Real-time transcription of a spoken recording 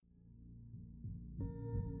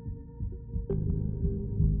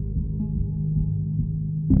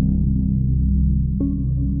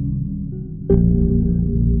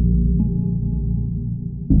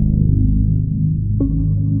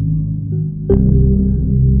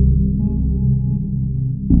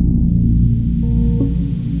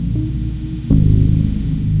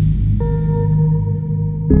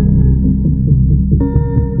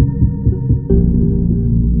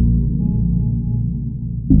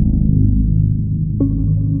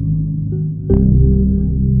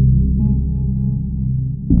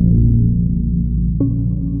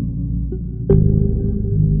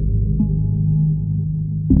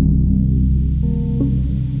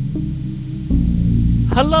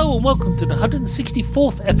Hello and welcome to the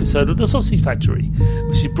 164th episode of The Sausage Factory,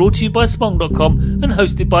 which is brought to you by Spong.com and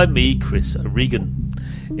hosted by me, Chris O'Regan.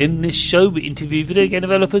 In this show, we interview video game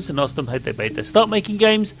developers and ask them how they made their start making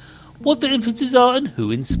games, what their influences are and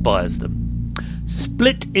who inspires them.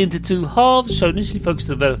 Split into two halves, show initially focused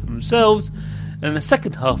on the developer themselves, and in the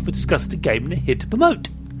second half we discuss the game they're here to promote,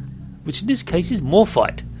 which in this case is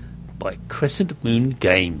Morphite by Crescent Moon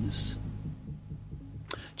Games.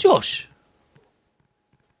 Josh,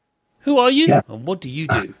 who are you, Yes. and what do you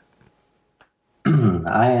do?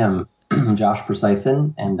 I am Josh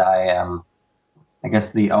Precyson, and I am, I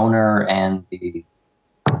guess, the owner and the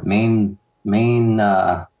main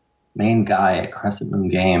guy at Crescent Moon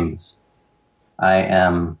Games. I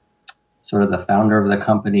am sort of the founder of the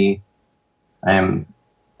company. I am,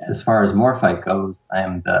 as far as Morphite goes, I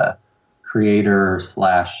am the creator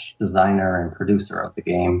 / designer and producer of the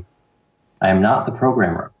game. I am not the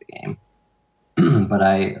programmer of the game. But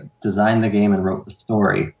I designed the game and wrote the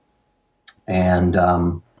story, and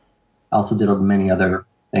also did many other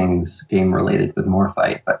things game-related with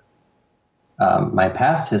Morphite. But my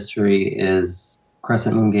past history is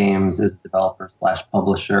Crescent Moon Games is a developer /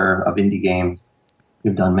 publisher of indie games.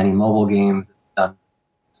 We've done many mobile games, we've done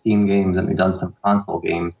Steam games, and we've done some console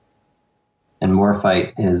games. And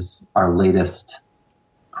Morphite is our latest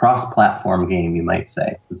cross-platform game, you might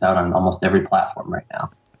say. It's out on almost every platform right now.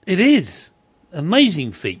 It is.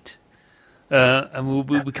 Amazing feat. And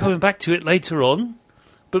we'll be coming back to it later on.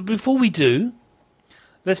 But before we do,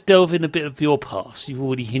 let's delve in a bit of your past. You've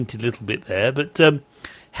already hinted a little bit there, but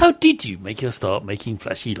how did you make your start making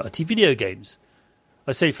flashy, lighty video games?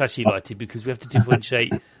 I say flashy, lighty because we have to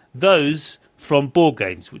differentiate those from board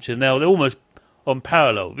games, which are now they're almost on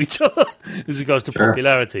parallel with each other as regards to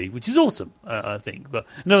popularity, which is awesome, I think. But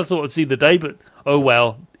I never thought I'd see the day, but oh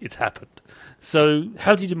well, it's happened. So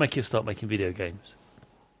how did you make your start making video games?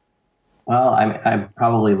 Well, I'm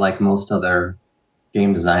probably like most other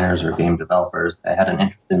game designers or game developers. I had an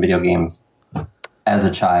interest in video games as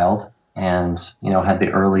a child, and had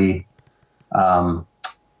the early, I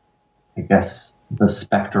guess, the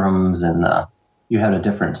Spectrums, and you had a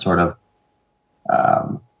different sort of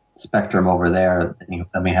spectrum over there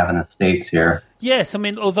than we have in the States here. Yes, I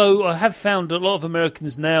mean, although I have found a lot of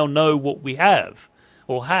Americans now know what we have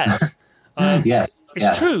or had. Yes.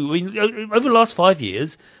 It's true. I mean, over the last 5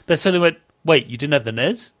 years, they suddenly went, wait, you didn't have the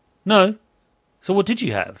NES? No. So what did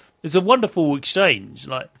you have? It's a wonderful exchange.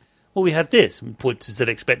 Like, well, we had this. We point to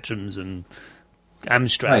ZX Spectrums and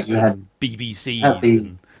Amstrads and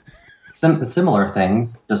BBCs. Similar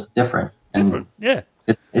things, just different. Different, yeah.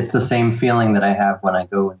 It's the same feeling that I have when I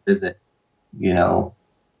go and visit, the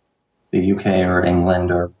UK or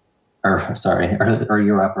England or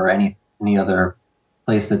Europe or any other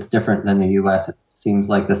place that's different than the US. It seems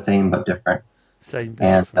like the same but different. Same but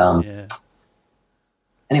different, yeah.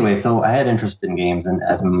 Anyway, so I had interest in games, and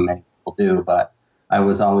as many people do, but I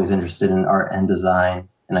was always interested in art and design,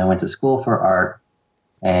 and I went to school for art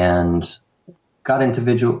and got into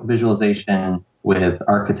visualization with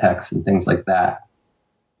architects and things like that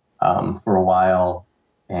for a while,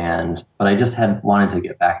 but I just had wanted to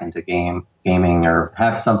get back into gaming or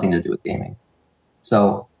have something to do with gaming.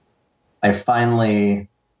 So I finally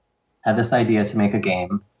had this idea to make a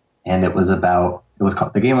game, and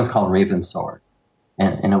the game was called Raven Sword,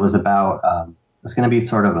 and it was about it was going to be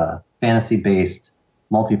sort of a fantasy-based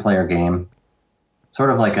multiplayer game,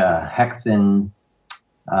 sort of like a Hexen,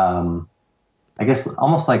 I guess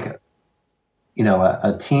almost like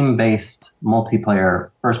a team-based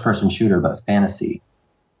multiplayer first-person shooter, but fantasy.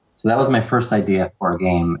 So that was my first idea for a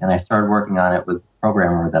game, and I started working on it with a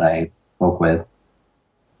programmer that I spoke with.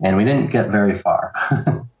 And we didn't get very far.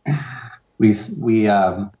 We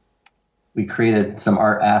created some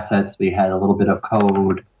art assets. We had a little bit of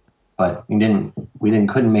code, but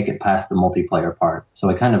couldn't make it past the multiplayer part. So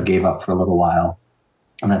I kind of gave up for a little while,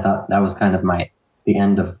 and I thought that was kind of the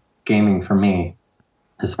end of gaming for me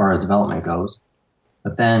as far as development goes.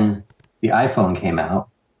 But then the iPhone came out,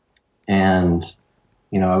 and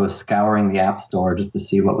I was scouring the App Store just to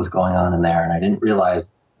see what was going on in there, and I didn't realize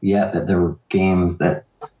yet that there were games that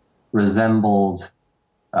resembled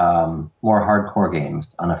more hardcore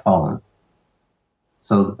games on a phone.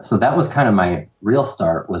 So that was kind of my real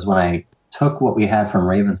start, was when I took what we had from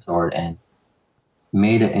Ravensword and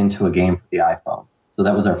made it into a game for the iPhone. So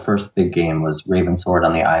that was our first big game, was Ravensword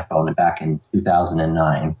on the iPhone back in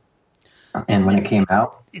 2009. And when it came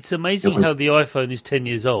out... It's amazing how the iPhone is 10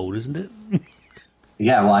 years old, isn't it?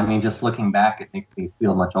 Yeah, well, I mean, just looking back, it makes me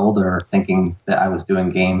feel much older thinking that I was doing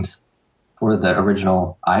games for the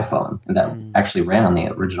original iPhone, and that actually ran on the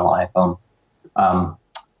original iPhone.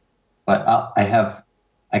 But I have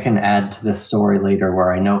I can add to this story later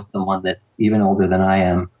where I know someone that's even older than I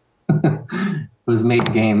am who's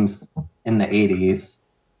made games in the 80s,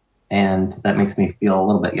 and that makes me feel a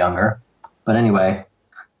little bit younger. But anyway,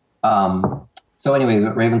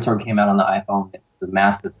 Ravensword came out on the iPhone. It was a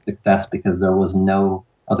massive success because there was no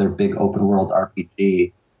other big open world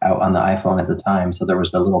RPG out on the iPhone at the time. So there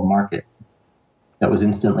was a little market that was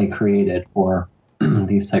instantly created for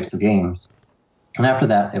these types of games. And after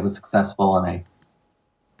that, it was successful, and I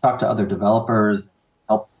talked to other developers,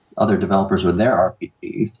 helped other developers with their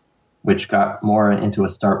RPGs, which got more into a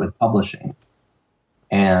start with publishing,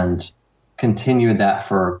 and continued that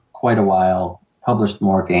for quite a while, published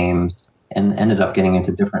more games, and ended up getting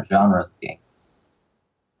into different genres of games.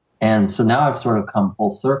 And so now I've sort of come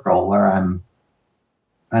full circle where I'm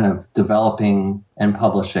kind of developing and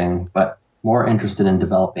publishing, but more interested in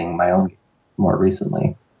developing my own games more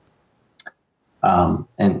recently.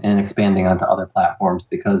 And expanding onto other platforms,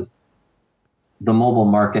 because the mobile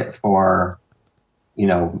market for,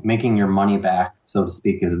 making your money back, so to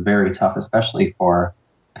speak, is very tough, especially for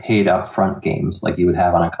paid upfront games like you would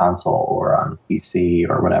have on a console or on PC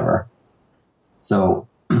or whatever. So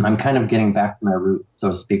I'm kind of getting back to my roots, so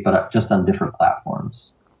to speak, but just on different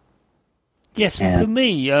platforms. Yes, for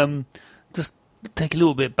me, just take a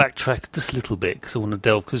little bit, backtrack just a little bit, because I want to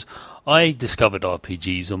delve, because I discovered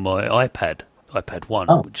RPGs on my iPad 1,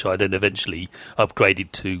 which I then eventually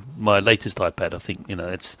upgraded to my latest iPad. I think,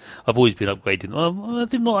 I've always been upgrading. I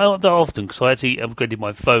did not that often, because I actually upgraded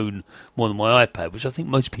my phone more than my iPad, which I think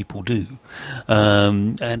most people do.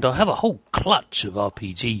 And I have a whole clutch of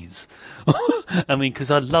RPGs. I mean,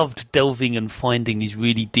 because I loved delving and finding these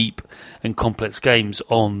really deep and complex games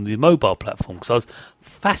on the mobile platform, because I was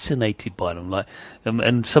fascinated by them.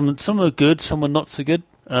 And some are good, some are not so good.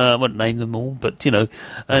 I won't name them all, but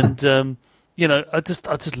and. I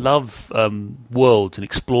just love worlds and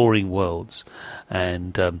exploring worlds,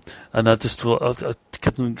 and I just I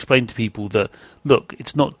can explain to people that, look,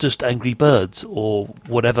 it's not just Angry Birds or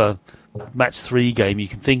whatever match 3 game you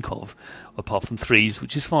can think of, apart from threes,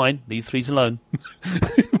 which is fine. Leave threes alone.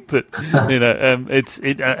 But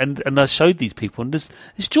and I showed these people, and it's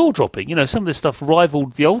jaw dropping. Some of this stuff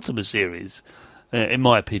rivaled the Ultima series, in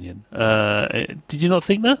my opinion. Did you not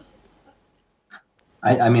think that?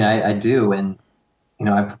 I mean, I do, and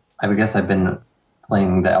I guess I've been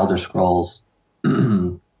playing the Elder Scrolls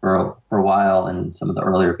for a while and some of the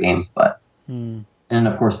earlier games, but and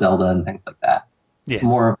of course Zelda and things like that. Yes.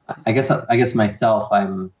 More, I guess myself,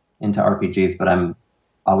 I'm into RPGs, but I'm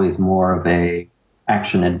always more of a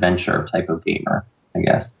action adventure type of gamer, I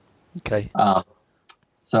guess. Okay.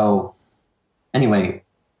 So anyway,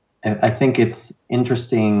 I think it's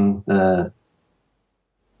interesting the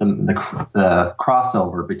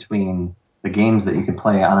crossover between the games that you can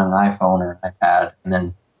play on an iPhone or an iPad and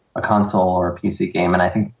then a console or a PC game. And I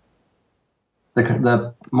think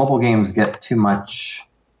the mobile games take too much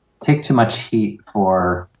heat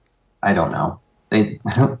for, I don't know.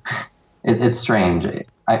 It's strange.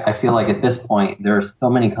 I feel like at this point there are so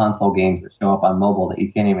many console games that show up on mobile that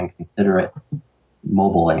you can't even consider it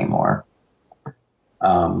mobile anymore.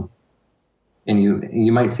 And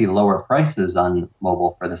you might see lower prices on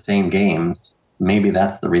mobile for the same games. Maybe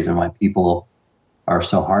that's the reason why people are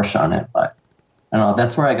so harsh on it. But I don't know.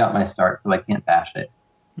 That's where I got my start, so I can't bash it.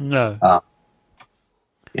 No.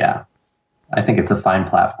 Yeah. I think it's a fine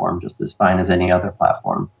platform, just as fine as any other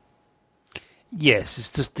platform. Yes,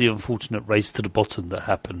 it's just the unfortunate race to the bottom that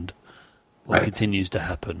happened, or right. continues to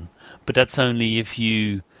happen. But that's only if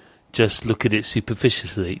you just look at it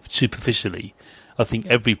superficially. I think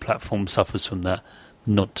every platform suffers from that,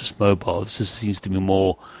 not just mobile. This just seems to be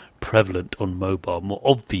more prevalent on mobile, more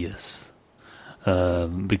obvious,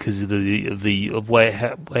 because of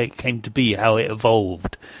where it came to be, how it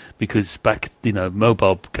evolved. Because back,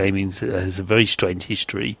 mobile gaming has a very strange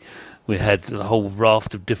history. We had a whole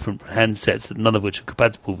raft of different handsets, that none of which are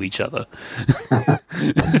compatible with each other.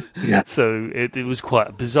 Yeah. So it was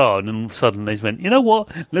quite bizarre, and then all of a sudden they went, you know what?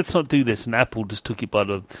 Let's not do this. And Apple just took it by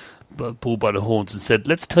the bull by the horns and said,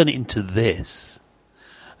 let's turn it into this.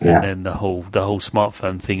 And then the whole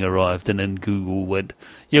smartphone thing arrived, and then Google went,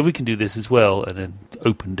 yeah, we can do this as well, and then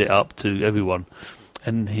opened it up to everyone.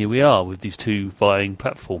 And here we are with these two vying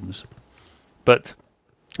platforms. But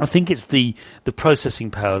I think it's the processing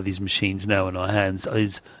power of these machines now in our hands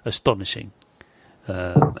is astonishing.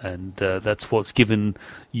 And that's what's given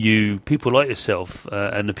you, people like yourself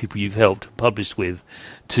and the people you've helped and published with,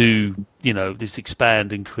 to just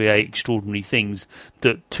expand and create extraordinary things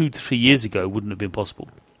that 2 to 3 years ago wouldn't have been possible.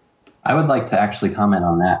 I would like to actually comment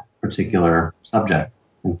on that particular subject,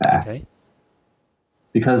 in fact. Okay.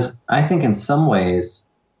 Because I think in some ways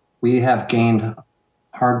we have gained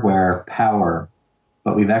hardware power,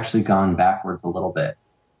 but we've actually gone backwards a little bit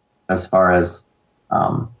as far as,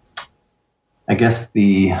 I guess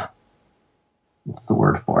what's the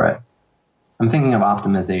word for it? I'm thinking of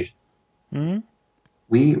optimization. Mm-hmm.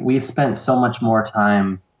 We spent so much more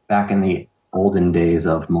time back in the olden days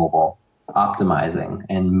of mobile optimizing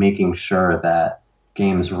and making sure that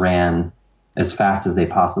games ran as fast as they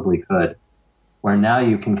possibly could, where now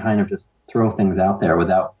you can kind of just throw things out there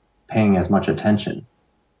without paying as much attention.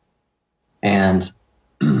 And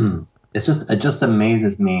it just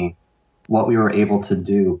amazes me what we were able to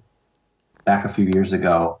do back a few years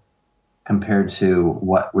ago compared to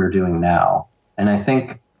what we're doing now. And I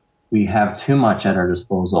think we have too much at our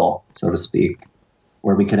disposal, so to speak,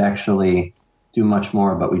 where we could actually do much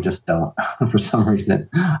more, but we just don't for some reason.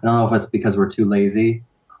 I don't know if it's because we're too lazy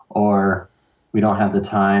or we don't have the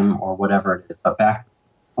time or whatever it is. But back,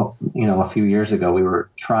 a few years ago, we were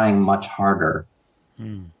trying much harder.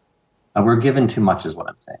 We're given too much is what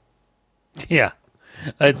I'm saying. Yeah.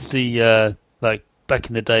 It's the, like back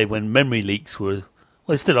in the day when memory leaks were, well,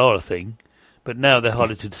 they still are a thing, but now they're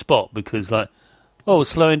harder to spot because it's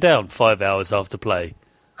slowing down 5 hours after play.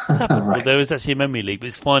 What's happened? Right. Well, there is actually a memory leak, but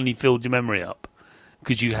it's finally filled your memory up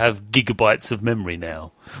because you have gigabytes of memory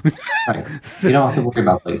now. Right. You don't have to worry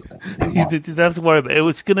about those things anymore. You don't have to worry about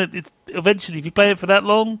it. It's eventually, if you play it for that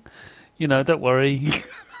long, don't worry.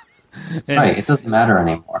 Right. It doesn't matter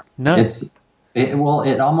anymore. No.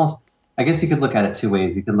 It almost, I guess you could look at it two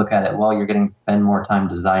ways. You could look at it, well, you're getting to spend more time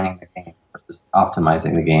designing the game versus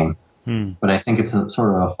optimizing the game. But I think it's a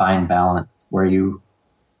sort of a fine balance where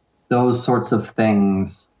those sorts of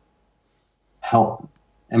things help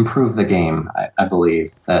improve the game. I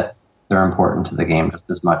believe that they're important to the game just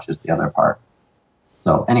as much as the other part.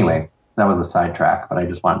 So anyway, that was a sidetrack, but I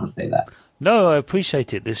just wanted to say that. No, I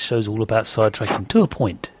appreciate it. This show's all about sidetracking to a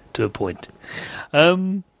point.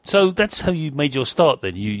 So that's how you made your start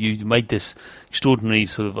then. You made this extraordinary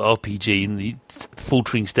sort of RPG and the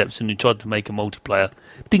faltering steps, and you tried to make a multiplayer.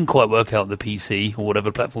 Didn't quite work out on the PC or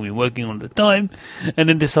whatever platform you're working on at the time, and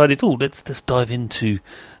then decided, let's dive into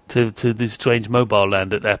to this strange mobile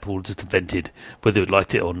land that Apple just invented, whether it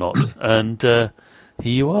liked it or not. And here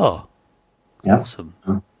you are. Yeah. Awesome.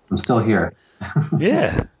 I'm still here.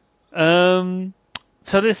 Yeah. So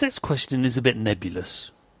this next question is a bit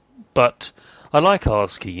nebulous, but I like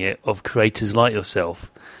asking it of creators like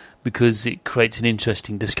yourself because it creates an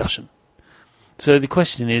interesting discussion. So the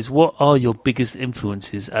question is, what are your biggest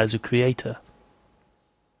influences as a creator?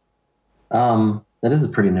 That is a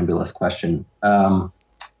pretty nebulous question.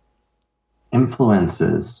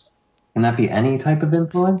 Influences. Can that be any type of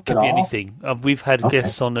influence? Could be anything. We've had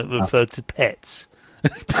guests on that refer to pets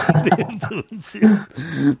as part of the influences.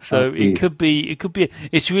 So it could be.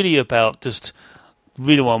 It's really about just.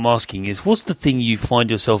 Really, what I'm asking is, what's the thing you find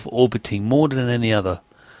yourself orbiting more than any other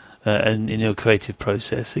in your creative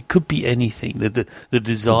process? It could be anything. The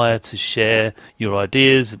desire to share your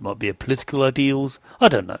ideas. It might be a political ideals. I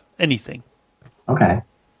don't know. Anything. Okay.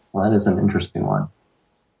 Well, that is an interesting one.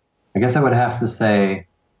 I guess I would have to say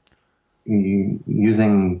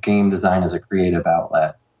using game design as a creative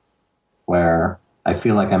outlet where I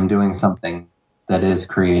feel like I'm doing something that is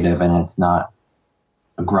creative and it's not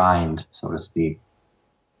a grind, so to speak.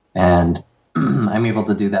 And I'm able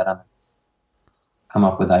to do that, come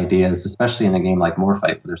up with ideas, especially in a game like Morphite,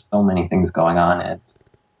 where there's so many things going on. It's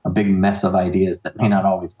a big mess of ideas that may not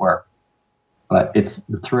always work. But it's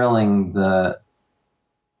thrilling,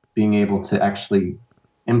 being able to actually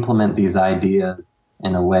implement these ideas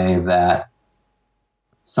in a way that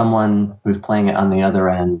someone who's playing it on the other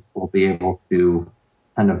end will be able to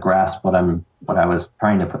kind of grasp what I was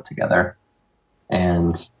trying to put together.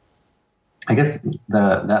 And I guess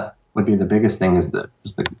that would be the biggest thing is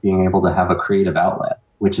being able to have a creative outlet,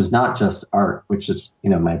 which is not just art, which is,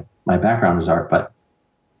 my background is art, but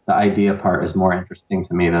the idea part is more interesting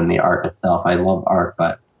to me than the art itself. I love art,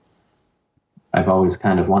 but I've always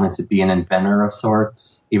kind of wanted to be an inventor of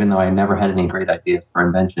sorts, even though I never had any great ideas for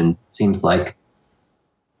inventions. It seems like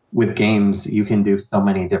with games, you can do so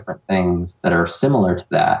many different things that are similar to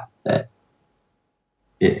that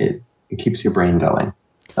it keeps your brain going.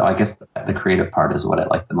 So I guess the creative part is what I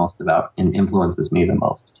like the most about and influences me the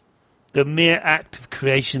most. The mere act of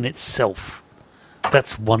creation itself.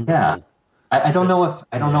 That's wonderful. Yeah. I don't know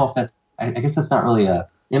if that's, I guess that's not really a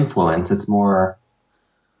influence. It's more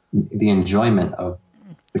the enjoyment of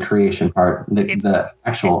the creation part. The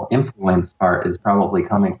actual influence part is probably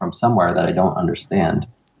coming from somewhere that I don't understand.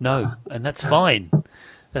 No, and that's fine.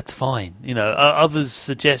 That's fine. Others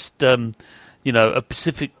suggest, a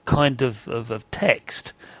specific kind of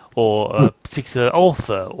text or a particular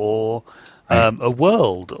author or a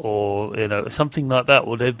world or something like that,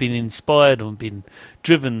 or they've been inspired or been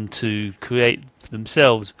driven to create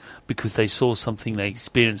themselves because they saw something, they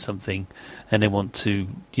experienced something, and they want to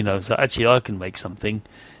so actually I can make something.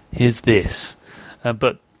 Here's this,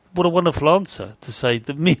 but what a wonderful answer to say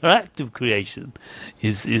the mere act of creation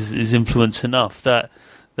is influence enough that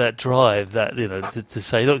drive, that to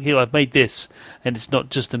say, look here, I've made this, and it's not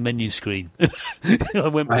just a menu screen. I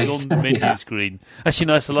went beyond the menu screen. Actually,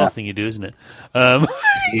 no, that's the last thing you do, isn't it?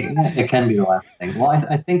 It can be the last thing. Well,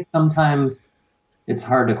 I think sometimes it's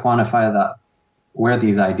hard to quantify where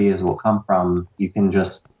these ideas will come from. You can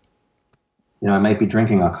just, I might be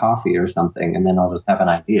drinking a coffee or something, and then I'll just have an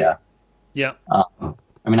idea. Yeah. I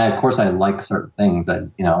mean, of course, I like certain things.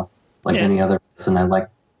 Any other person, I like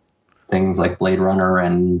things like Blade Runner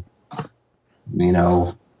and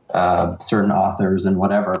certain authors and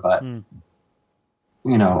whatever. But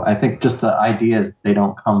I think just the ideas, they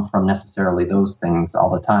don't come from necessarily those things all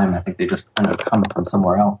the time. I think they just kind of come from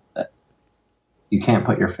somewhere else that you can't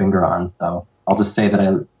put your finger on. So I'll just say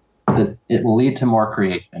that it will lead to more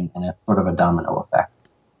creation, and it's sort of a domino effect.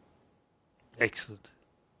 Excellent.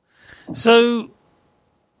 So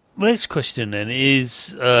my next question then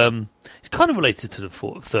is it's kind of related to the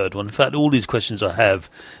third one. In fact, all these questions I have,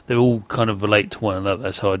 they all kind of relate to one another.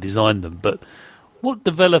 That's how I designed them. But what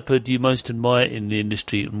developer do you most admire in the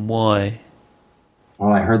industry, and why?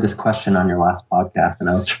 Well, I heard this question on your last podcast, and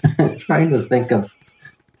I was trying to think of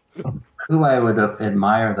who I would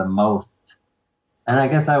admire the most. And I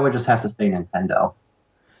guess I would just have to say Nintendo.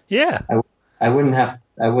 Yeah. I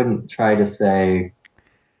wouldn't try to say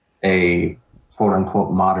a quote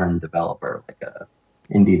unquote modern developer, like a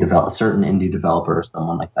certain indie developer or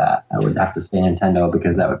someone like that. I would have to say Nintendo,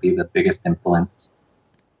 because that would be the biggest influence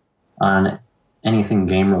on anything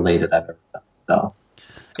game related I've ever done. So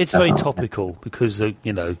it's very topical because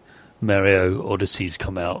Mario Odyssey's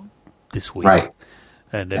come out this week. Right.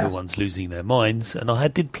 And everyone's losing their minds. And I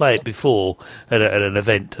did play it before at an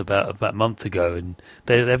event about a month ago, and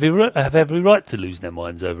they have every right to lose their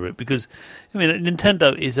minds over it, because,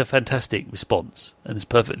 Nintendo is a fantastic response, and it's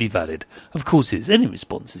perfectly valid. Of course it is. Any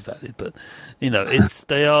response is valid, but,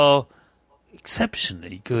 they are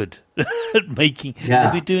exceptionally good at making... Yeah,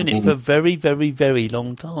 they've been doing it for a very, very, very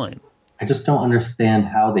long time. I just don't understand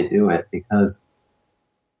how they do it, because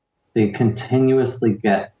they continuously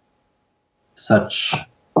get such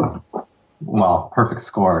perfect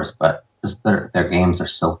scores, but just their games are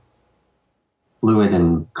so fluid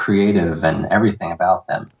and creative and everything about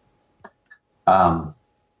them. I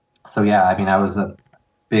was a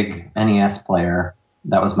big NES player.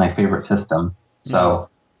 That was my favorite system. So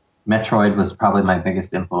Metroid was probably my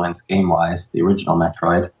biggest influence game wise, the original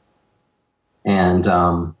Metroid. And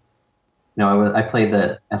I played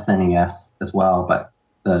the SNES as well, but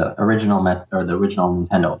the original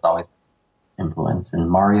Nintendo was always influence, and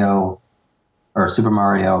Super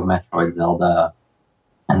Mario, Metroid, Zelda,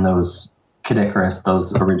 and those Kid Icarus,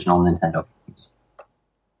 those original Nintendo games,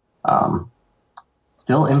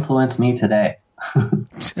 still influence me today.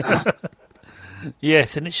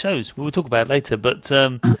 Yes, and it shows. We'll talk about it later, but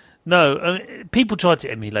people try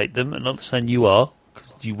to emulate them, and I'm not saying you are,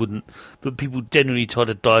 because you wouldn't, but people generally try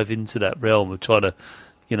to dive into that realm of trying to,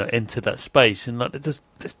 enter that space, and it just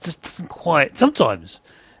doesn't quite. Sometimes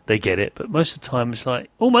they get it, but most of the time it's like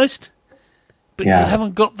almost, but you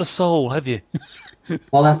haven't got the soul, have you?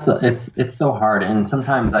 Well, it's so hard, and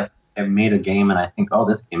sometimes I've made a game and I think, oh,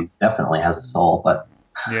 this game definitely has a soul, but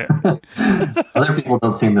other people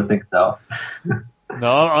don't seem to think so.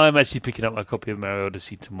 No, I'm actually picking up my copy of Mario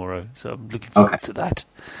Odyssey tomorrow, so I'm looking forward to that.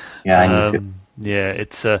 Yeah, I need to. Yeah,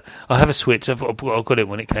 it's. I have a Switch. I got it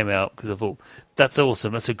when it came out because I thought that's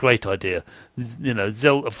awesome. That's a great idea.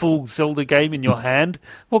 A full Zelda game in your hand.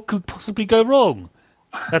 What could possibly go wrong?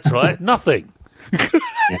 That's right, nothing.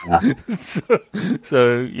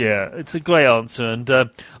 So yeah, it's a great answer. And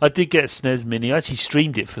I did get a SNES Mini. I actually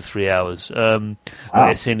streamed it for 3 hours.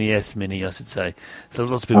 SNES Mini, I should say. So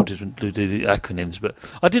lots of people do the acronyms, but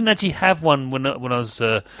I didn't actually have one when I was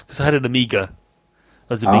because I had an Amiga.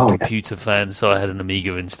 I was a big computer fan, so I had an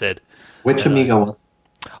Amiga instead. Which Amiga was?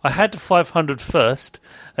 I had the 500 first,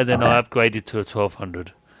 and then I upgraded to a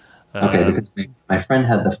 1200. Because my friend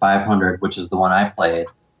had the 500, which is the one I played.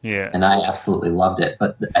 Yeah. And I absolutely loved it.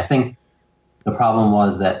 But I think the problem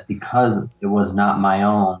was that because it was not my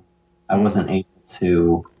own, I was only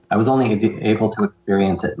able to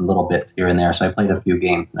experience it in little bits here and there. So I played a few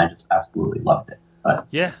games, and I just absolutely loved it. But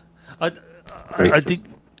yeah, I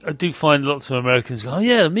do find lots of Americans go, oh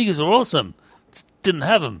yeah, Amigas are awesome. Just didn't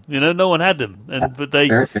have them, no one had them, but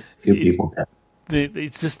very few people did.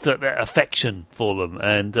 it's just that affection for them.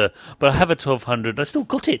 And but I have a 1200. I still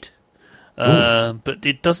got it. But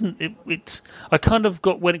it doesn't. It's. I kind of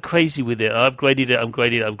went crazy with it. I upgraded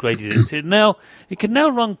it. So now it can now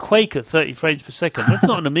run Quake at 30 frames per second. That's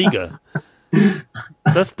not an Amiga.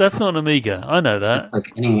 That's not an Amiga. I know that. It's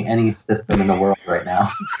like any system in the world right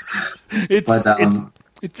now.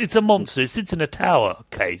 It's a monster. It sits in a tower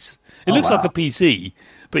case. It looks like a PC,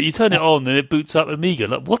 but you turn it on and it boots up Amiga.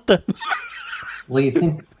 Like what the? Well, you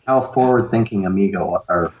think how forward-thinking Amiga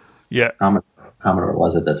or Commodore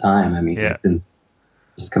was at the time. I mean,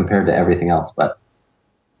 just compared to everything else. But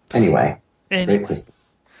anyway. Great system.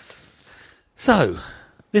 So,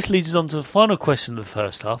 this leads us on to the final question of the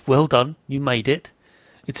first half. Well done. You made it.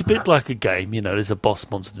 It's a bit like a game, there's a boss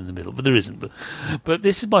monster in the middle, but there isn't. But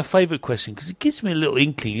this is my favourite question because it gives me a little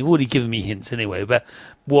inkling. You've already given me hints anyway about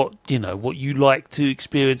what you like to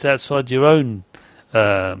experience outside your own,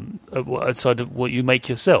 outside of what you make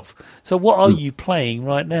yourself. So what are you playing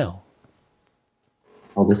right now?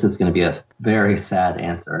 Well, this is going to be a very sad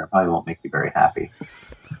answer, and it probably won't make you very happy.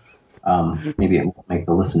 Maybe it won't make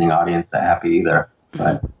the listening audience that happy either.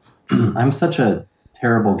 But I'm such a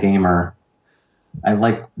terrible gamer. I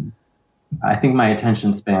think my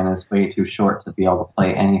attention span is way too short to be able to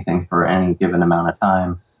play anything for any given amount of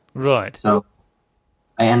time. Right. So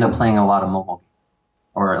I end up playing a lot of mobile games,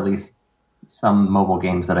 or at least some mobile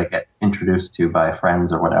games that I get introduced to by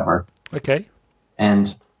friends or whatever. Okay.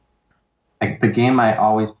 And the game I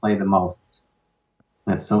always play the most,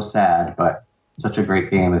 and it's so sad, but such a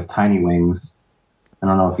great game, is Tiny Wings. I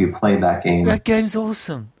don't know if you played that game. That game's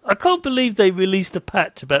awesome. I can't believe they released a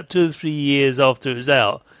patch about 2 or 3 years after it was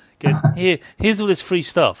out. Here's all this free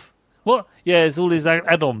stuff. What? Yeah, it's all these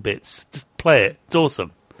add-on bits. Just play it. It's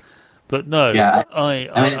awesome. But no, For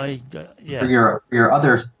your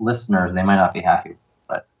other listeners, they might not be happy.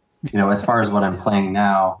 But as far as what I'm playing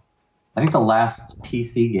now, I think the last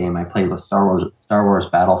PC game I played was Star Wars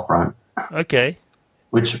Battlefront. Okay.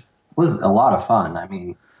 Which was a lot of fun. I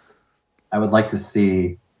mean, I would like to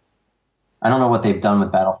see. I don't know what they've done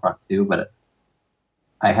with Battlefront 2, but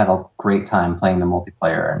I had a great time playing the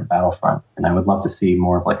multiplayer in Battlefront, and I would love to see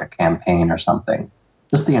more of like a campaign or something.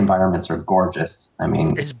 Just the environments are gorgeous. I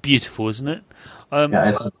mean, it's beautiful, isn't it?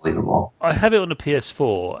 It's unbelievable. I have it on a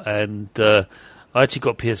PS4, and I actually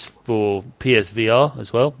got PS4 PSVR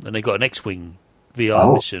as well, and they got an X-Wing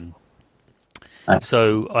VR mission. Nice.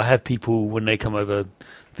 So I have people, when they come over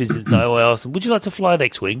visit, I ask them, would you like to fly an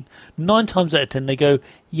X-Wing? 9 times out of 10 they go,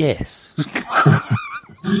 yes.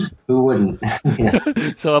 Who wouldn't? Yeah.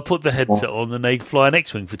 So I put the headset on and they fly an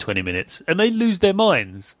X-Wing for 20 minutes and they lose their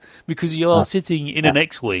minds because you are sitting in an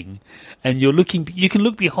X-Wing and you can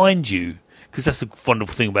look behind you, because that's the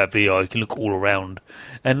wonderful thing about VR. You can look all around,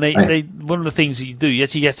 and they one of the things that you do, you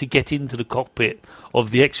actually have to get into the cockpit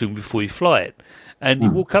of the X-Wing before you fly it, and you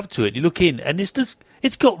walk up to it, you look in, and it's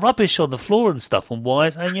got rubbish on the floor and stuff, and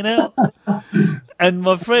wires hanging out. And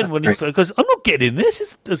my friend, when he goes, I'm not getting in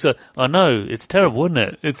this. I know it's terrible, isn't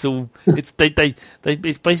it? It's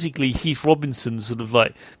basically Heath Robinson sort of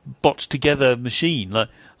like botched together machine. Like,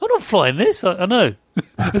 I'm not flying this. I know.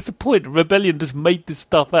 That's the point. Rebellion just made this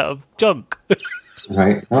stuff out of junk.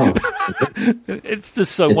 Right. Oh. It's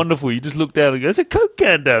just so wonderful. You just look down and go, there's a Coke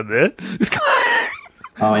can down there.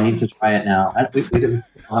 Oh, I need to try it now. We don't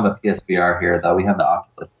have a PSVR here, though. We have the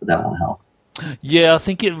Oculus, but that won't help. Yeah, I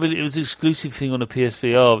think it was an exclusive thing on a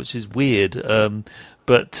PSVR, which is weird.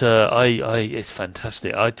 But it's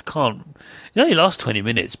fantastic. I can't. It only lasts 20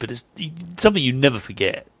 minutes, but it's something you never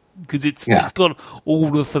forget because it's got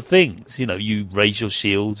all of the things. You raise your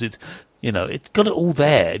shields. It's got it all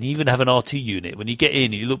there, and you even have an R2 unit. When you get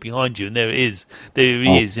in, and you look behind you, and there he is. The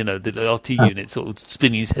R2 unit sort of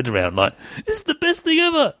spinning his head around like, this is the best thing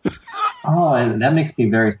ever. Oh, and that makes me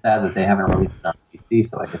very sad that they haven't released it on PC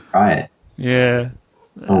so I could try it. Yeah.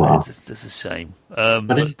 Oh, wow. It's a shame. But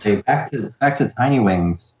back to Tiny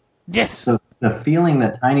Wings. Yes. So the feeling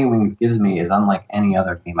that Tiny Wings gives me is unlike any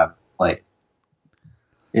other game I've played.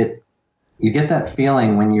 You get that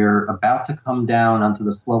feeling when you're about to come down onto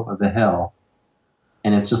the slope of the hill,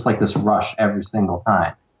 and it's just like this rush every single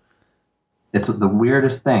time. It's the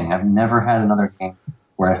weirdest thing. I've never had another game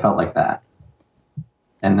where I felt like that.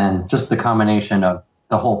 And then just the combination of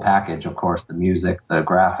the whole package, of course, the music, the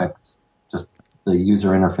graphics, just the user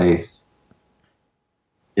interface.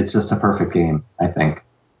 It's just a perfect game, I think.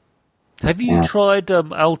 Have you tried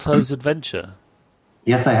Alto's Adventure?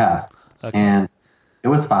 Yes, I have. Okay. And it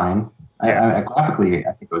was fine. Graphically,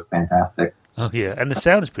 I think it was fantastic. Oh, yeah. And the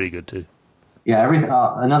sound is pretty good, too. Yeah,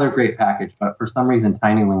 another great package. But for some reason,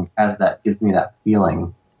 Tiny Wings gives me that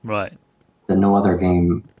feeling. Right. That no other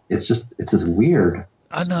game it's just weird.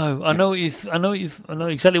 I know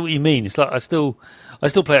exactly what you mean. It's like I still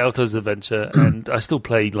play Alto's Adventure, and I still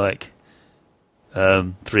play like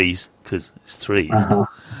threes because it's threes.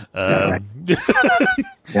 Right.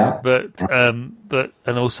 Yeah. But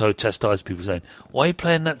and also chastise people saying, "Why are you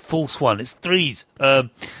playing that false one? It's threes." But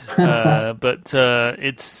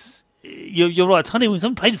it's you're right. Tiny Wings, I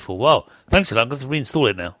haven't played it for a while. Thanks for that. I'm going to reinstall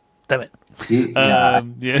it now. Damn it. I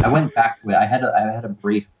went back to it. I had a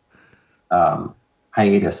brief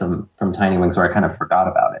hiatus from Tiny Wings where I kind of forgot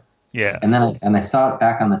about it. Yeah. And then I saw it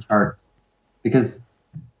back on the charts because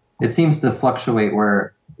it seems to fluctuate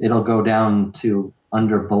where it'll go down to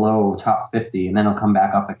below top 50 and then it'll come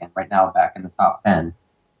back up again. Right now, back in the top 10,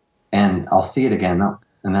 and I'll see it again,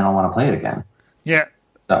 and then I'll want to play it again. Yeah.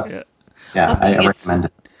 So I recommend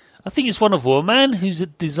it. I think it's wonderful. A man who's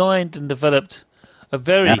designed and developed a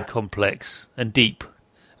very complex and deep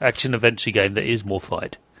action adventure game that is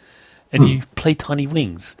Morphite, and you play Tiny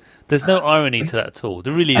Wings. There's no irony to that at all.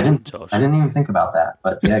 There really isn't, Josh. I didn't even think about that,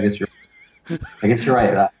 but yeah, I guess you're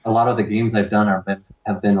right. A lot of the games I've done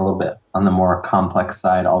have been a little bit on the more complex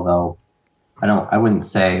side. Although I wouldn't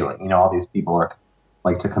say all these people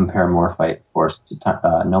like to compare Morphite, of course,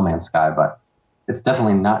 to No Man's Sky, but it's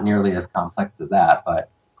definitely not nearly as complex as that. But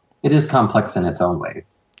it is complex in its own ways.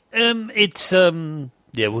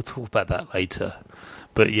 We'll talk about that later.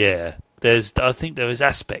 But yeah, I think there is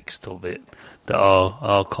aspects of it that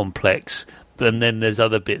are complex, and then there's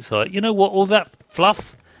other bits like all that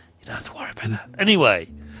fluff. You don't have to worry about that. Anyway,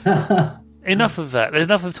 enough of that. There's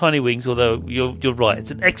enough of Tiny Wings. Although you're right,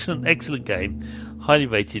 it's an excellent game, highly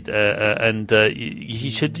rated, and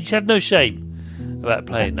you should have no shame about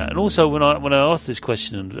playing that. And also, when I ask this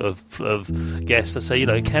question of guests, I say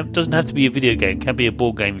it doesn't have to be a video game. It can be a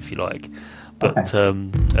board game if you like. But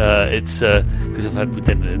it's because I've had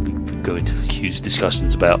then go into huge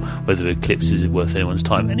discussions about whether Eclipse is worth anyone's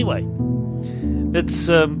time. Anyway, let's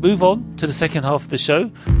move on to the second half of the show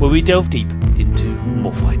where we delve deep into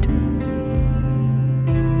Morphite.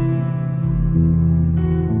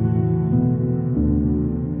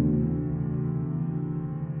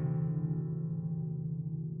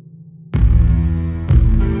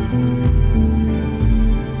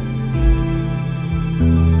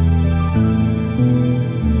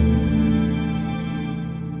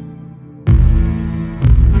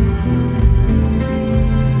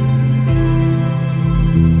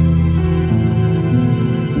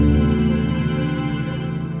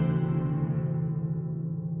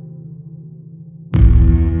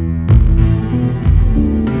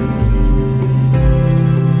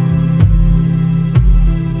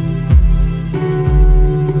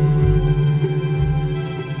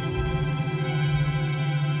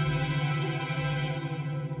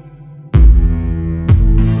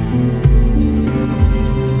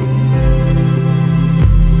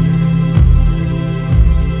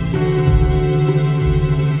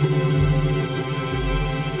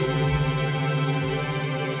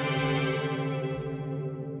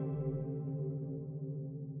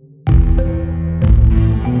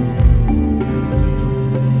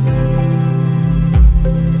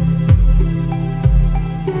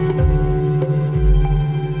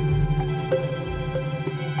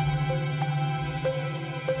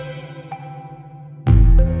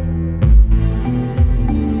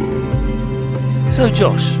 So,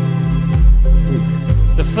 Josh,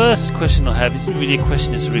 the first question I have isn't really a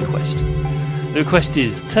question, it's a request. The request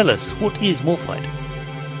is, tell us, what is Morphite?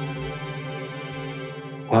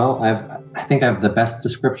 Well, I think the best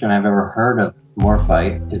description I've ever heard of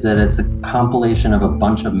Morphite is that it's a compilation of a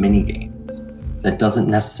bunch of mini games that doesn't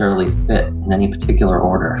necessarily fit in any particular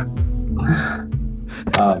order.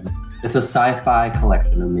 It's a sci-fi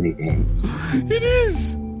collection of mini games. It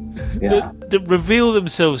is. Yeah. That reveal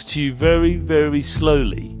themselves to you very, very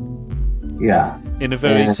slowly. Yeah. In a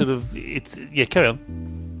very carry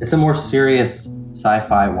on. It's a more serious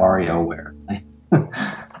sci-fi WarioWare.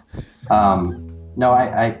 No,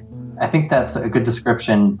 I think that's a good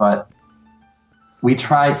description, but we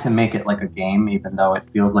tried to make it like a game, even though it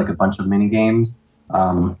feels like a bunch of mini games.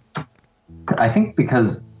 I think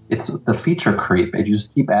because it's the feature creep. You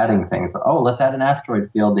just keep adding things. Oh, let's add an asteroid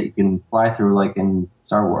field that you can fly through, like in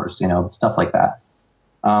Star Wars, stuff like that.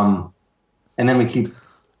 And then we keep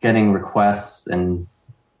getting requests, and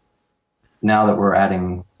now that we're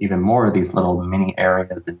adding even more of these little mini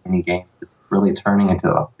areas and mini games, it's really turning into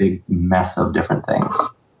a big mess of different things.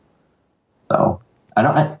 So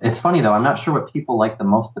it's funny though. I'm not sure what people like the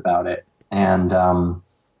most about it, and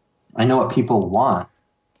I know what people want.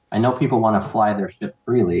 I know people want to fly their ship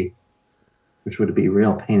freely, which would be a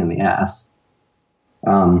real pain in the ass.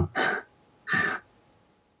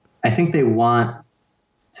 I think they want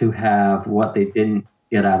to have what they didn't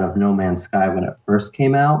get out of No Man's Sky when it first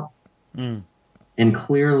came out. Mm. And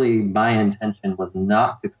clearly my intention was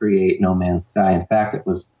not to create No Man's Sky. In fact, it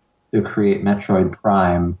was to create Metroid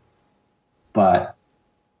Prime, but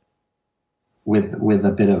with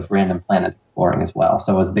a bit of random planet exploring as well.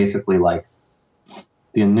 So it was basically like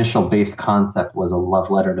the initial base concept was a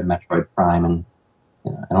love letter to Metroid Prime, and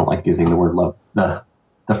I don't like using the word love, the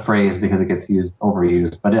phrase, because it gets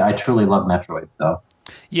overused, but I truly love Metroid. So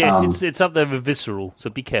yes, it's up there with visceral, so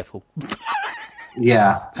be careful.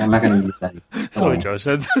 Yeah, I'm not going to use that. Sorry, Josh.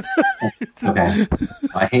 Okay,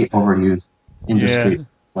 I hate overused industry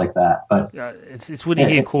like that, but it's when you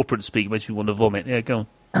hear corporate speak, it makes me want to vomit. Yeah, go on.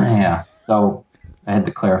 Yeah, so I had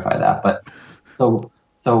to clarify that, but so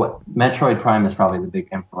Metroid Prime is probably the big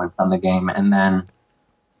influence on the game, and then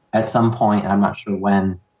at some point, I'm not sure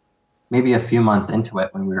when, maybe a few months into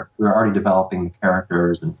it, when we were already developing the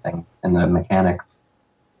characters and things and the mechanics,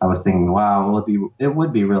 I was thinking, wow, it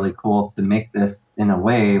would be really cool to make this in a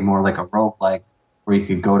way more like a roguelike, where you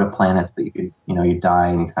could go to planets, but you could, you die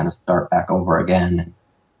and you kind of start back over again,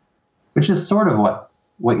 which is sort of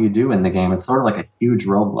what you do in the game. It's sort of like a huge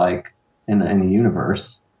roguelike in the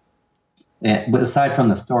universe, but aside from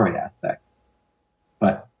the story aspect.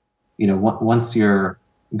 But once you're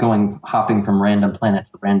hopping from random planet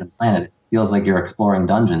to random planet, it feels like you're exploring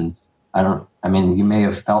dungeons. You may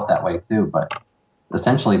have felt that way too, but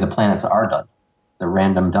essentially the planets are dungeons. They're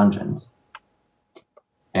random dungeons.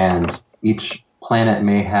 And each planet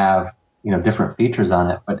may have, different features on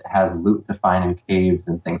it, but it has loot to find in caves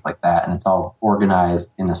and things like that. And it's all organized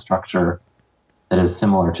in a structure that is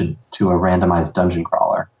similar to a randomized dungeon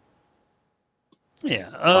crawler.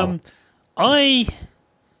 Yeah. I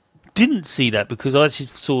didn't see that because I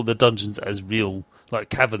saw the dungeons as real, like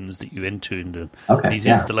caverns that you enter into these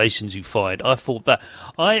installations you find. I thought that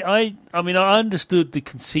I understood the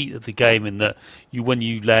conceit of the game in that when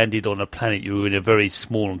you landed on a planet, you were in a very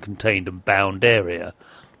small and contained and bound area.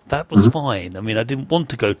 That was fine. I didn't want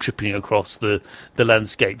to go tripping across the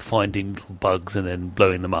landscape, finding little bugs and then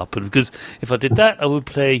blowing them up. And because if I did that, I would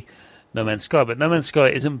play No Man's Sky. But No Man's Sky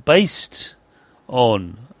isn't based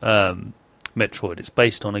on Metroid. It's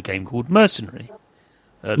based on a game called Mercenary.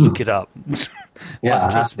 Look it up.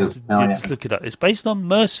 Just look it up. It's based on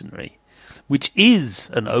Mercenary, which is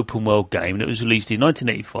an open world game that was released in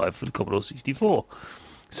 1985 for the Commodore 64.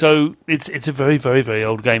 So it's a very, very, very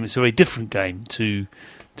old game. It's a very different game to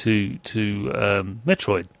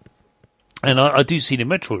Metroid. And I do see the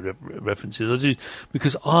Metroid references. I do,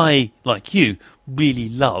 because I, like you, really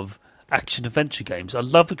love action-adventure games. I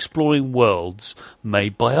love exploring worlds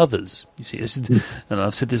made by others. You see, and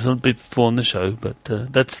I've said this a bit before on the show, but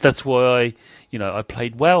that's why I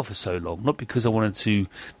played WoW for so long. Not because I wanted to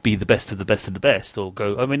be the best of the best of the best, or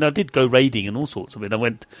go. I did go raiding and all sorts. I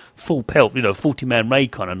went full pelt, 40-man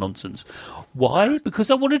raid kind of nonsense. Why? Because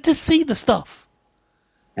I wanted to see the stuff.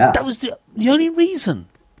 Yeah, that was the only reason,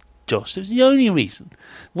 Josh. It was the only reason. It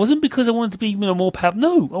wasn't because I wanted to be more powerful.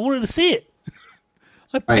 No, I wanted to see it.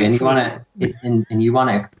 Right, and you want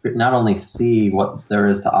to not only see what there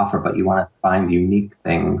is to offer, but you want to find unique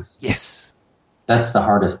things. Yes, that's the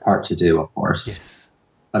hardest part to do, of course. Yes,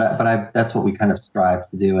 but that's what we kind of strive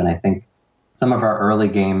to do, and I think some of our early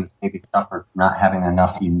games maybe suffered from not having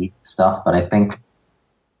enough unique stuff, but I think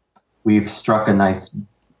we've struck a nice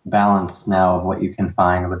balance now of what you can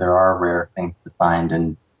find, where there are rare things to find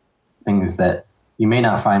and things that you may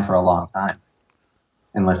not find for a long time,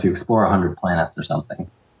 unless you explore 100 planets or something.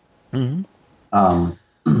 Mm-hmm.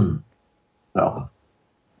 So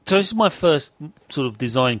this is my first sort of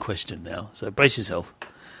design question now, so brace yourself.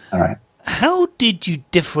 All right. How did you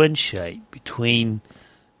differentiate between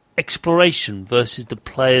exploration versus the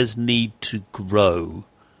player's need to grow?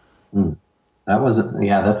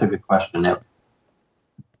 That's a good question.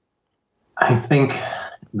 I think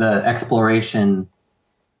the exploration,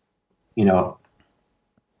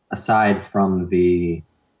 aside from the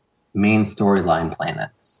main storyline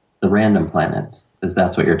planets, the random planets, is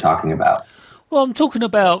that's what you're talking about? Well, I'm talking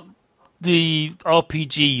about the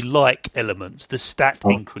RPG-like elements, the stat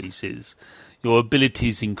increases, your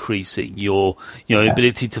abilities increasing, your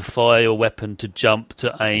ability to fire your weapon, to jump,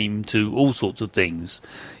 to aim, to all sorts of things.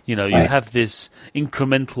 You have this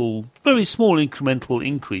incremental, very small incremental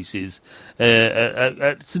increases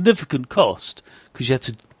at significant cost, because you have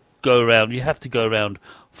to go around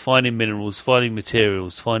finding minerals, finding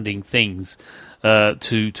materials, finding things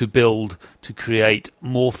to build, to create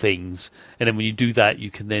more things, and then when you do that,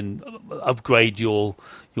 you can then upgrade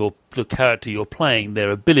the character you're playing,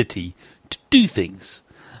 their ability to do things.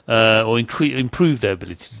 or improve their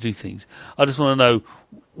ability to do things. I just want to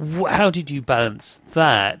know, how did you balance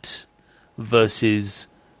that versus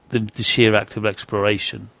the sheer act of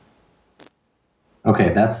exploration? Okay,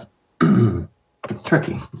 that's it's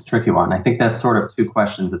tricky. It's a tricky one. I think that's sort of two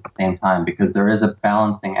questions at the same time, because there is a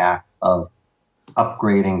balancing act of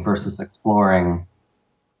upgrading versus exploring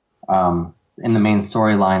in the main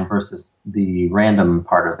storyline versus the random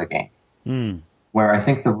part of the game. Where I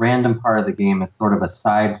think the random part of the game is sort of a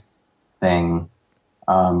side thing.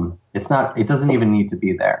 It doesn't even need to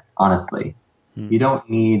be there, honestly. You don't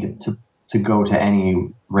need to go to any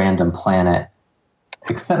random planet,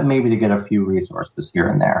 except maybe to get a few resources here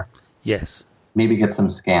and there. Yes. Maybe get some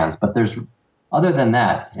scans. But other than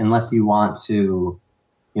that, unless you want to,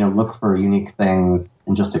 look for unique things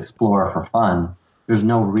and just explore for fun, there's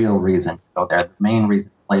no real reason to go there. The main reason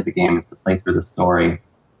to play the game is to play through the story.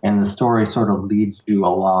 And the story sort of leads you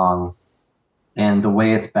along. And the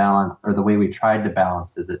way it's balanced, or the way we tried to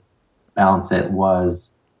balance it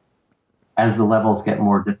was, as the levels get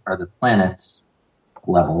more or the planets,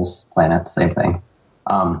 same thing.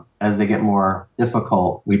 As they get more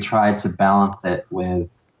difficult, we tried to balance it with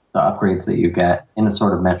the upgrades that you get in a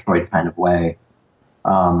sort of Metroid kind of way,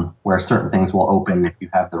 where certain things will open if you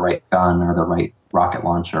have the right gun or the right rocket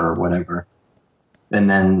launcher or whatever. And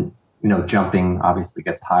then, jumping obviously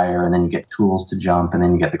gets higher, and then you get tools to jump, and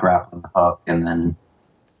then you get the grappling hook. And then,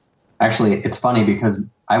 actually, it's funny because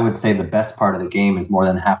I would say the best part of the game is more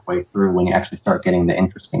than halfway through when you actually start getting the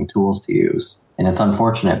interesting tools to use. And it's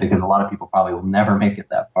unfortunate because a lot of people probably will never make it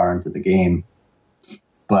that far into the game.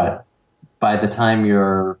 But by the time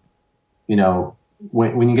you're,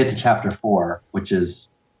 when you get to chapter 4, which is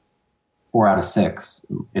 4 out of 6,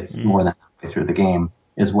 it's more than halfway through the game,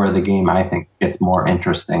 is where the game, I think, gets more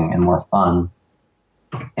interesting and more fun.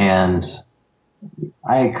 And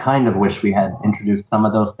I kind of wish we had introduced some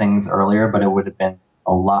of those things earlier, but it would have been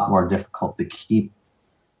a lot more difficult to keep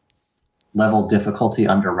level difficulty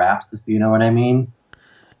under wraps, if you know what I mean.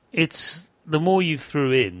 It's the more you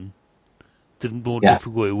threw in, the more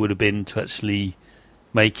difficult it would have been to actually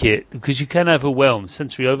make it, because you can overwhelm.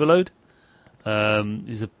 Sensory overload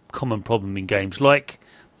is a common problem in games like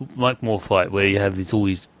Morphite, where you have all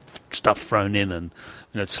these stuff thrown in, and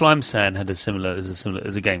Slime Sand had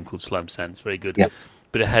a game called Slime Sand. It's very good,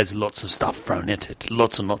 but it has lots of stuff thrown at it,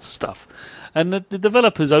 lots and lots of stuff. And the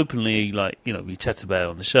developers openly, we chatted about it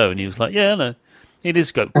on the show, and he was like, "Yeah, I know, it is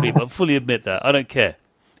scope creep. I fully admit that. I don't care.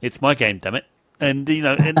 It's my game, damn it." And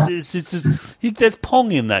and it's just, there's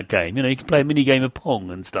Pong in that game. You can play a mini game of Pong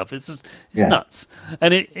and stuff. It's nuts.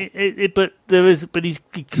 And but he's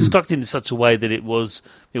constructed in such a way that it was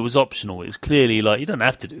optional. It was clearly you don't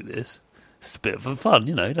have to do this. It's a bit of fun.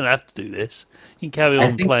 You don't have to do this. You can carry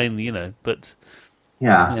on playing. But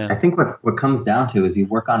yeah, I think what comes down to is you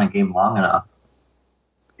work on a game long enough,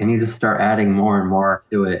 and you just start adding more and more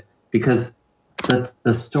to it, because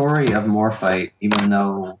the story of Morphite, even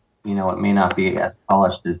though it may not be as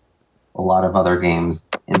polished as a lot of other games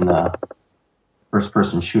in the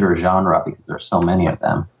first-person shooter genre, because there's so many of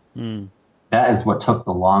them. That is what took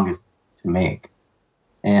the longest to make.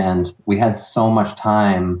 And we had so much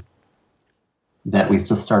time that we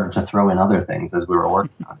just started to throw in other things as we were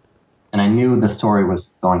working on it. And I knew the story was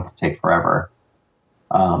going to take forever.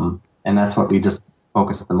 And that's what we just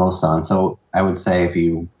focused the most on. So I would say if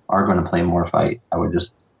you are going to play Morphite, I would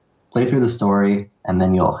just play through the story, and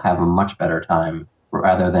then you'll have a much better time,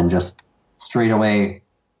 rather than just straight away,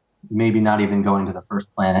 maybe not even going to the first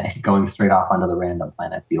planet, going straight off onto the random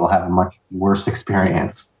planet. You'll have a much worse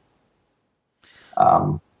experience,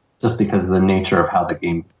 just because of the nature of how the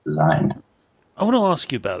game is designed. I want to ask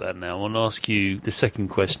you about that now. I want to ask you, the second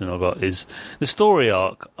question I got is the story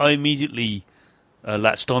arc. I immediately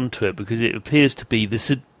latched onto it because it appears to be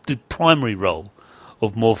the primary role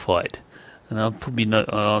of Morphite. And I'll probably know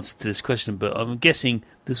an answer to this question, but I'm guessing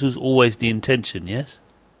this was always the intention, yes?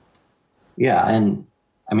 Yeah, and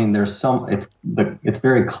I mean, it's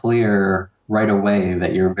very clear right away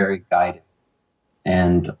that you're very guided.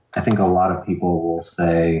 And I think a lot of people will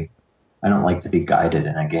say, I don't like to be guided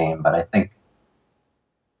in a game, but I think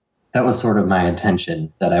that was sort of my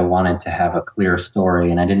intention, that I wanted to have a clear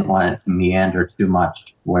story, and I didn't want it to meander too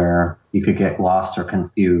much, where you could get lost or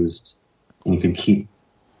confused, and you could keep,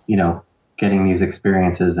 getting these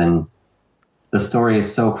experiences. And the story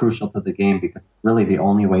is so crucial to the game because it's really the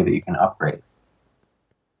only way that you can upgrade.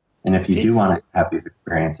 And if you do want to have these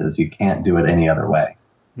experiences, you can't do it any other way.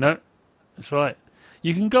 No, that's right.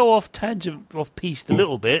 You can go off piste a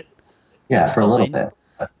little bit. Yeah, for a little bit.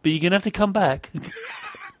 But you're going to have to come back.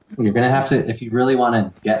 You're going to have to, if you really want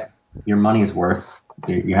to get your money's worth,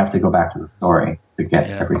 you have to go back to the story to get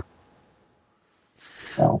everything.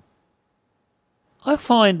 So I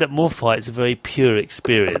find that Morphite is a very pure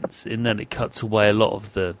experience in that it cuts away a lot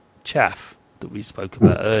of the chaff that we spoke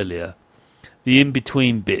about earlier. The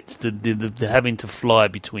in-between bits, the having to fly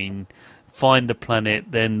between, find the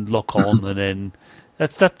planet, then lock on, and then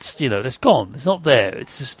that's that's gone. It's not there.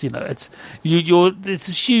 It's just it's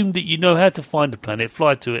assumed that you know how to find a planet,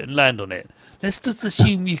 fly to it, and land on it. Let's just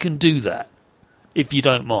assume you can do that if you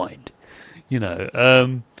don't mind.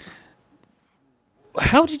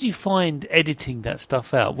 How did you find editing that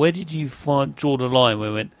stuff out? Where did you draw the line where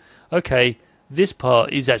you went, okay, this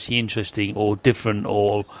part is actually interesting or different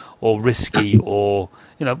or risky, or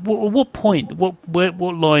what point,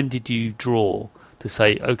 what line did you draw to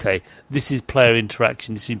say, okay, this is player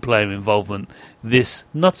interaction, this is player involvement, this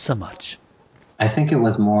not so much? I think it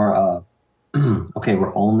was more of, okay,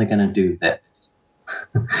 we're only going to do this.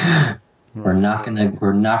 We're not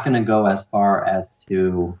gonna go as far as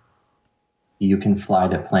to you can fly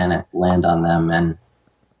to planets, land on them, and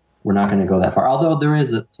we're not going to go that far. Although there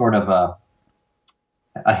is a sort of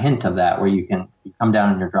a hint of that where you come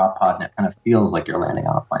down in your drop pod and it kind of feels like you're landing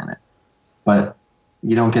on a planet, but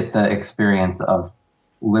you don't get the experience of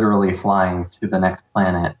literally flying to the next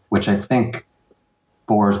planet, which I think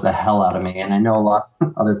bores the hell out of me. And I know lots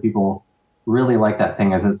of other people really like that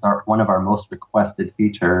thing, as it's one of our most requested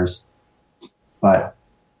features, but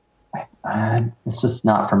it's just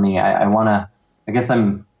not for me. I guess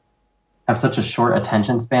have such a short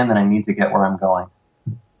attention span that I need to get where I'm going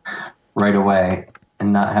right away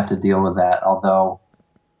and not have to deal with that. Although,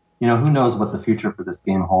 who knows what the future for this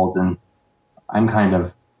game holds, and I'm kind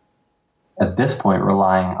of at this point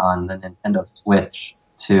relying on the Nintendo Switch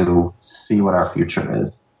to see what our future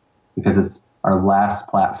is, because it's our last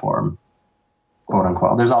platform, quote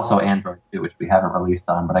unquote. There's also Android too, which we haven't released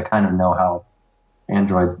on, but I kind of know how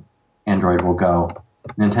Android will go.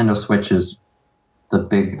 Nintendo Switch is the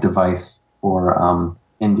big device for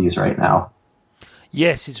indies right now.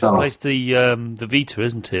 Yes, it's replaced the Vita,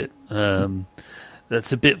 isn't it?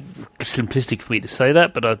 That's a bit simplistic for me to say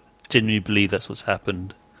that, but I genuinely believe that's what's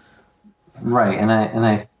happened. Right, and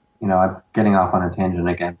I'm getting off on a tangent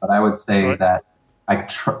again, but I would say that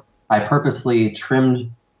I purposely trimmed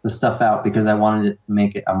the stuff out because I wanted it to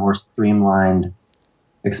make it a more streamlined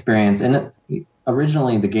experience. And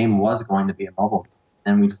originally the game was going to be a mobile game,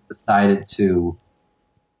 and we just decided to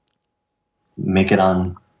make it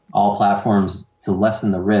on all platforms to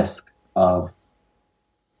lessen the risk of,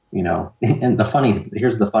 and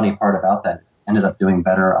here's the funny part about that. It ended up doing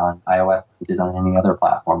better on iOS than it did on any other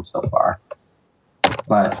platform so far.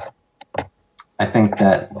 But I think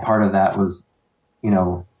that part of that was,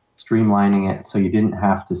 streamlining it so you didn't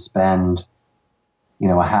have to spend,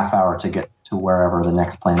 a half hour to get to wherever the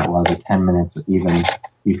next planet was, or 10 minutes, or even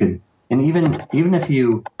even if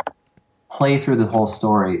you play through the whole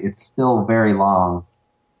story, it's still very long,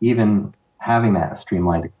 even having that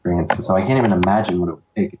streamlined experience. So I can't even imagine what it would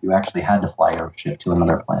take if you actually had to fly your ship to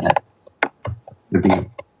another planet.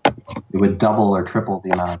 It would double or triple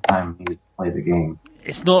the amount of time needed to play the game.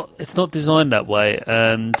 It's not designed that way,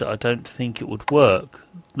 and I don't think it would work.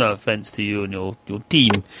 No offense to you and your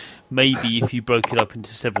team. Maybe if you broke it up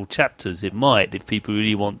into several chapters, it might. If people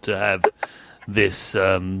really want to have this,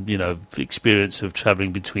 experience of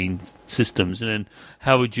traveling between systems, and then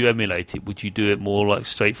how would you emulate it? Would you do it more like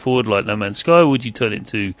straightforward, like No Man's Sky, or would you turn it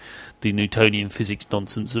into the Newtonian physics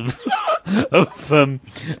nonsense of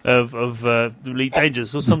Elite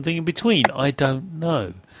Dangerous, or something in between? I don't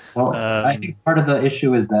know. Well, I think part of the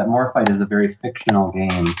issue is that Morphite is a very fictional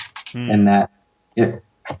game, in that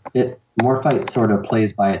Morphite sort of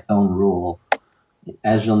plays by its own rules.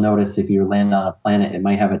 As you'll notice, if you land on a planet, it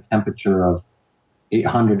might have a temperature of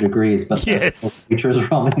 800 degrees, but there's creatures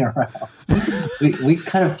roaming around. we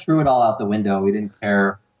kind of threw it all out the window. We didn't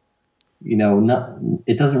care.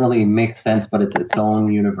 It doesn't really make sense, but it's its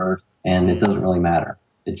own universe, and it doesn't really matter.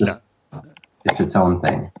 It's its own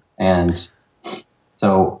thing. And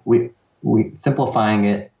so we simplifying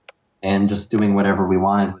it and just doing whatever we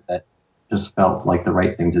wanted with it just felt like the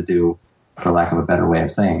right thing to do, for lack of a better way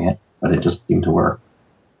of saying it, but it just seemed to work.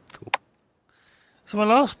 Cool. So my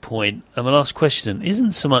last point and my last question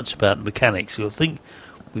isn't so much about the mechanics. I think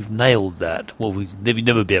we've nailed that. Well, we'd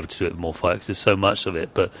never be able to do it with Morphite because there's so much of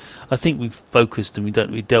it, but I think we've focused and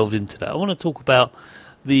we delved into that. I want to talk about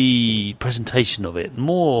the presentation of it,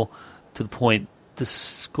 more to the point, the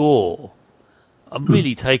score. I'm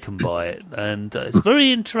really taken by it, and it's very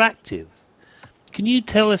interactive. Can you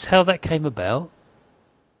tell us how that came about?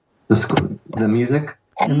 The music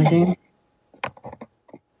in the game?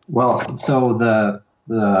 Well, so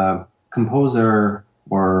the composer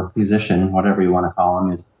or musician, whatever you want to call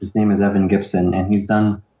him. His name is Evan Gibson, and he's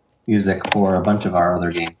done music for a bunch of our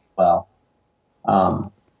other games as well.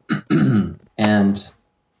 And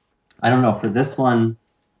I don't know, for this one,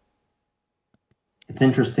 it's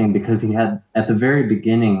interesting because he had, at the very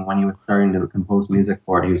beginning, when he was starting to compose music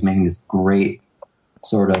for it, he was making this great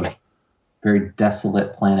sort of very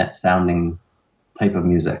desolate planet sounding type of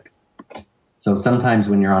music. So sometimes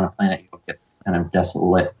when you're on a planet, you'll get kind of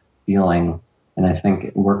desolate feeling, and I think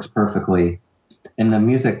it works perfectly. And the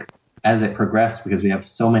music, as it progressed, because we have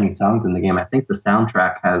so many songs in the game, I think the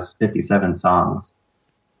soundtrack has 57 songs.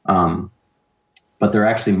 But there are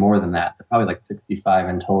actually more than that. They're probably like 65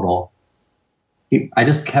 in total. I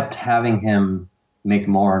just kept having him make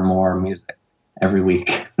more and more music every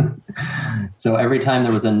week. So every time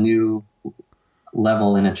there was a new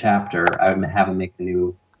level in a chapter, I would have him make a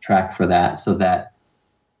new track for that. So that,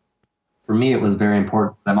 for me, it was very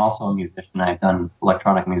important. I'm also a musician. I've done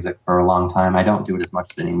electronic music for a long time. I don't do it as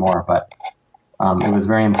much anymore, but it was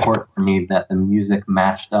very important for me that the music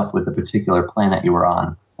matched up with the particular planet you were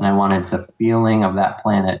on. And I wanted the feeling of that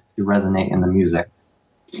planet to resonate in the music.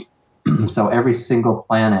 So every single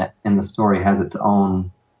planet in the story has its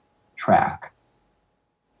own track.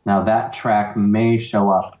 Now that track may show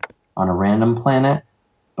up on a random planet,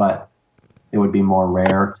 but it would be more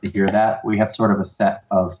rare to hear that. We have sort of a set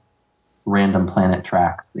of random planet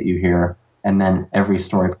tracks that you hear, and then every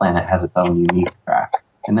story planet has its own unique track.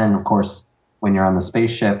 And then, of course, when you're on the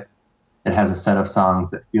spaceship, it has a set of songs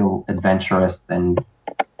that feel adventurous, and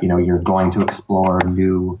you know you're going to explore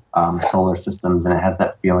new solar systems, and it has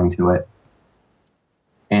that feeling to it.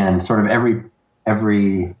 And sort of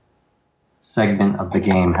every segment of the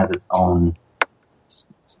game has its own,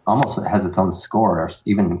 almost has its own score, or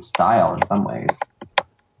even style in some ways.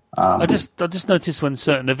 I just noticed when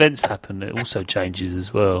certain events happen, it also changes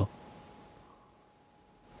as well.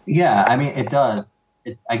 Yeah, I mean, it does.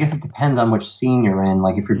 I guess it depends on which scene you're in.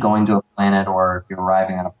 Like if you're going to a planet, or if you're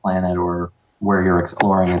arriving on a planet, or where you're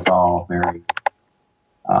exploring, it's all very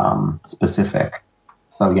specific.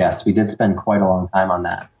 So yes, we did spend quite a long time on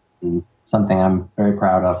that, and something I'm very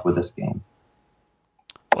proud of with this game.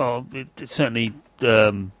 Well, it certainly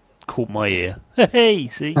caught my ear. Hey,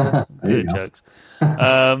 see, good jokes.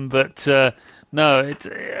 But no, it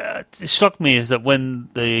struck me is that when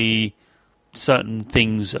the certain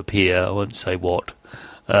things appear, I won't say what,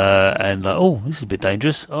 and like, oh, this is a bit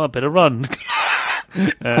dangerous. Oh, I better run.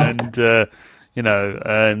 And you know,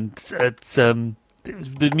 and it's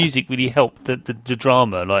the music really helped the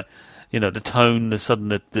drama, like you know, the tone, the sudden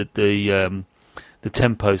the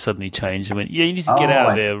tempo suddenly changed. I went, yeah, you need to get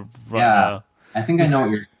out of there right now. I think I know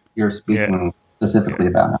what you're speaking specifically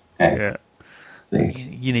about. Okay. Yeah.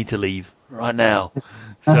 You need to leave right now.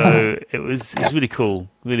 So it's really cool,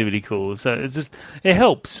 really, really cool. So it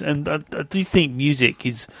helps, and I do think music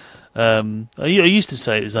is. I used to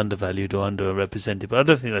say it was undervalued or underrepresented, but I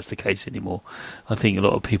don't think that's the case anymore. I think a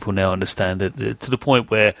lot of people now understand it to the point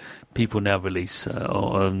where people now release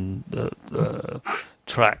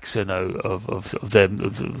tracks, you know, of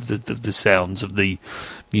the sounds of the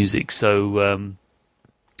music. So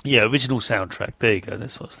yeah, original soundtrack. There you go.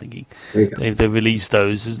 That's what I was thinking. They released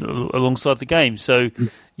those alongside the game. So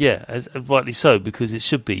yeah, rightly so, because it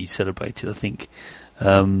should be celebrated. I think.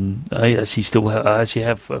 I actually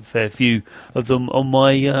have a fair few of them on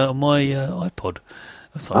my iPod.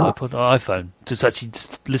 iPhone.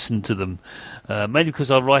 Just listen to them. Mainly because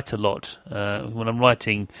I write a lot. When I'm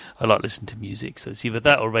writing, I like listening to music. So it's either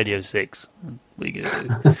that or Radio 6. What are you going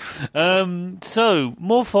to do? So,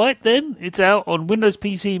 Morphite then. It's out on Windows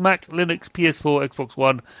PC, Mac, Linux, PS4, Xbox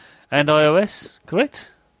One, and iOS,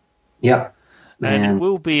 correct? Yep. And it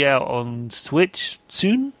will be out on Switch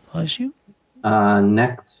soon, I assume?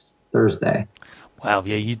 Next Thursday. Wow,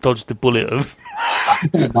 yeah, you dodged the bullet of...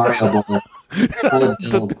 Mario bullet.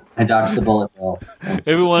 I dodged the bullet bill.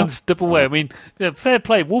 Everyone step away. I mean, fair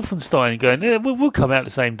play. Wolfenstein going, yeah, we'll come out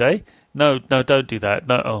the same day. No, don't do that.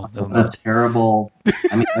 No, a terrible.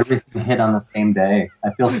 I mean, everything hit on the same day.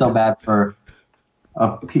 I feel so bad for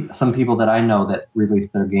some people that I know that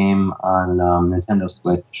released their game on Nintendo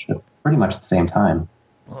Switch at pretty much the same time.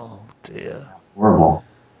 Oh dear. Horrible.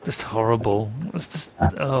 Just horrible. It's just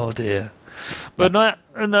oh dear. But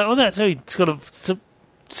on that very kind of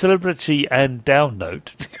celebrity and down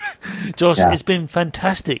note, Josh, It's been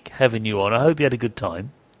fantastic having you on. I hope you had a good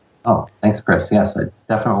time. Oh, thanks, Chris. Yes, I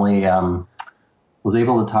definitely was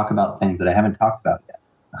able to talk about things that I haven't talked about yet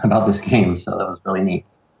about this game, so that was really neat.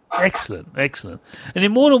 Excellent. And you're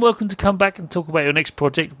more than welcome to come back and talk about your next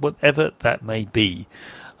project, whatever that may be.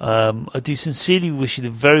 I do sincerely wish you the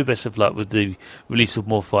very best of luck with the release of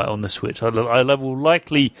Morphite on the Switch. I will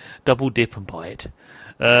likely double dip and buy it.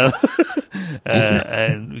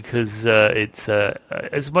 And because it's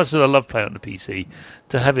as much as I love playing on the PC,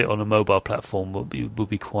 to have it on a mobile platform will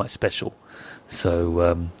be quite special.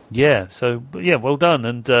 So well done.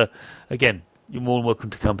 And again, you're more than welcome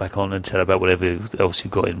to come back on and tell about whatever else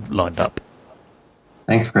you've got lined up.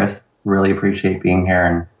 Thanks, Chris. Really appreciate being here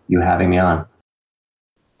and you having me on.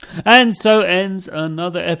 And so ends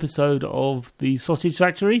another episode of The Sausage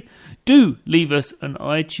Factory. Do leave us an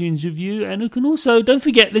iTunes review, and you can also, don't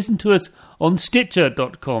forget, listen to us on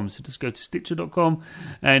Stitcher.com. So just go to Stitcher.com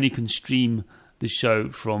and you can stream the show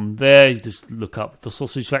from there. You just look up The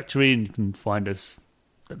Sausage Factory and you can find us.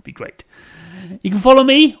 That'd be great. You can follow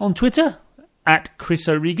me on Twitter at Chris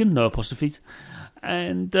O'Regan, no apostrophes.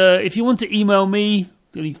 And if you want to email me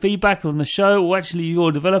any feedback on the show, or actually you're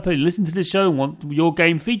a developer, you listen to the show and want your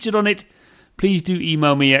game featured on it, please do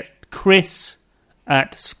email me at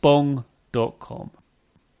chris@spong.com.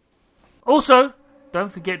 Also,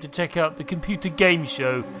 don't forget to check out the Computer Game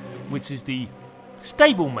Show, which is the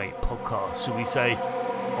stablemate podcast, shall we say,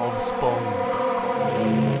 of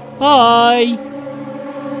Spong.com. Bye!